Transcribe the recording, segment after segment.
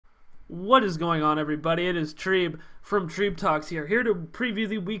What is going on, everybody? It is Treeb from Treeb Talks here to preview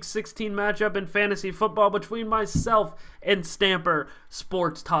the Week 16 matchup in fantasy football between myself and Stamper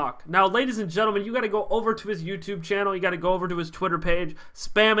Sports Talk. Now, ladies and gentlemen, you got to go over to his YouTube channel. You got to go over to his Twitter page,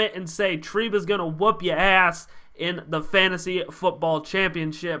 spam it, and say Treeb is going to whoop your ass in the Fantasy Football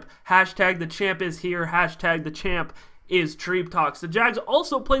Championship. Hashtag the champ is here. Hashtag the champ is Treeb Talks. The Jags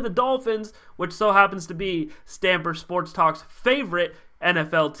also play the Dolphins, which so happens to be Stamper Sports Talk's favorite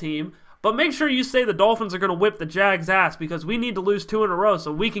NFL team. But make sure you say the Dolphins are going to whip the Jags' ass, because we need to lose 2 in a row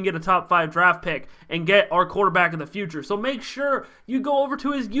so we can get a top 5 draft pick and get our quarterback in the future. So make sure you go over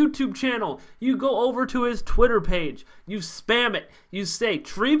to his YouTube channel. You go over to his Twitter page. You spam it. You say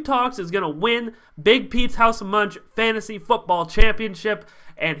Treeb Talks is going to win Big Pete's House of Munch Fantasy Football Championship,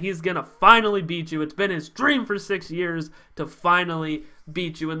 and he's going to finally beat you. It's been his dream for 6 years to finally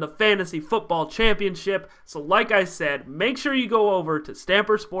beat you in the Fantasy Football Championship. So like I said, make sure you go over to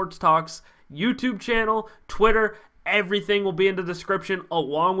Stamper Sports Talks YouTube channel, Twitter. Everything will be in the description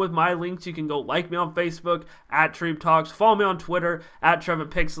along with my links. You can go like me on Facebook at Treeb Talks. Follow me on Twitter at Trevin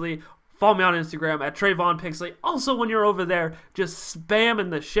Pixley. Follow me on Instagram at Trayvon Pixley. Also, when you're over there, just spamming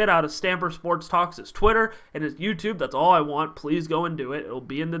the shit out of Stamper Sports Talks' his Twitter and his YouTube. That's all I want. Please go and do it. It'll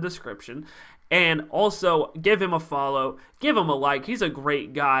be in the description. And also, give him a follow. Give him a like. He's a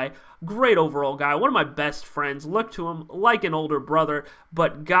great guy. Great overall guy. One of my best friends. Look to him like an older brother.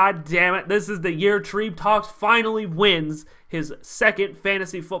 But god damn it, this is the year Treeb Talks finally wins his second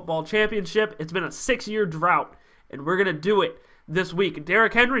fantasy football championship. It's been a 6-year drought, and we're going to do it this week.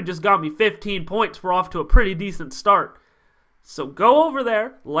 Derrick Henry just got me 15 points. We're off to a pretty decent start. So go over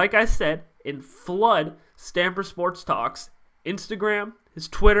there, like I said, and flood Stamper Sports Talks, Instagram, his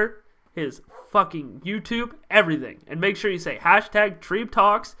Twitter, his fucking YouTube, everything. And make sure you say hashtag Treeb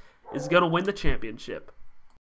Talks is going to win the championship.